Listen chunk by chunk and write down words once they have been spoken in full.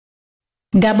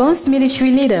Gabon's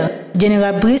military leader,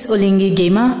 General Brice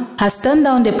Nguema, has turned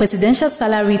down the presidential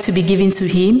salary to be given to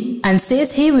him and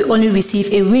says he will only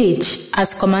receive a wage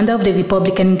as commander of the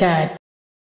Republican Guard.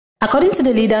 According to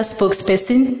the leader's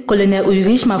spokesperson, Colonel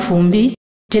Ulrich Mafumbi,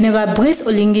 General Brice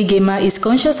Nguema is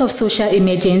conscious of social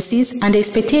emergencies and the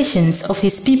expectations of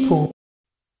his people.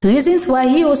 Reasons why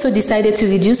he also decided to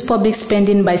reduce public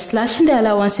spending by slashing the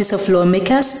allowances of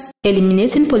lawmakers,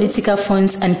 eliminating political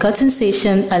funds and cutting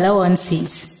session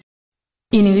allowances.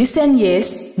 In recent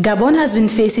years, Gabon has been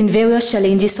facing various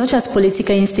challenges such as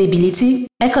political instability,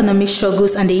 economic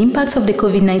struggles and the impacts of the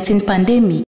COVID-19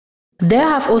 pandemic. There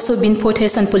have also been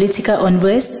protests and political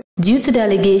unrest due to the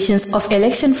allegations of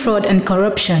election fraud and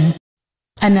corruption.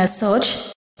 And as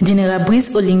such, General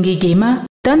Brice Nguema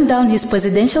turned down his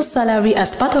presidential salary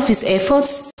as part of his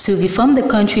efforts to reform the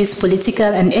country's political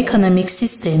and economic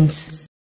systems.